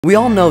We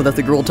all know that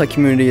the Girl Tag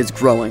community is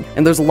growing,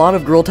 and there's a lot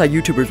of Girl Tag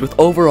YouTubers with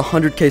over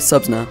 100k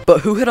subs now.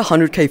 But who hit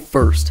 100k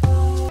first?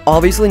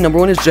 Obviously, number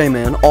one is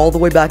J-Man, all the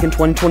way back in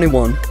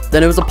 2021.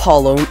 Then it was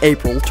Apollo in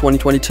April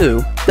 2022.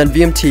 Then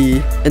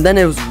VMT, and then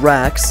it was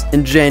Rax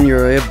in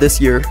January of this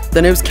year.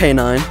 Then it was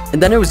K9,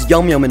 and then it was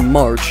Yum Yum in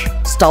March.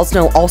 Style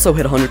Snail also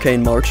hit 100k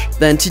in March.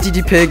 Then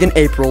TTD Pig in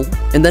April,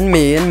 and then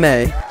me in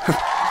May.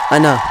 I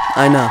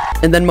know.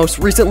 And then most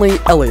recently,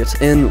 Elliot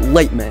in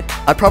late May.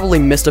 I probably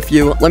missed a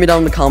few. Let me down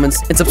in the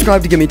comments and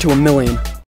subscribe to get me to 1 million.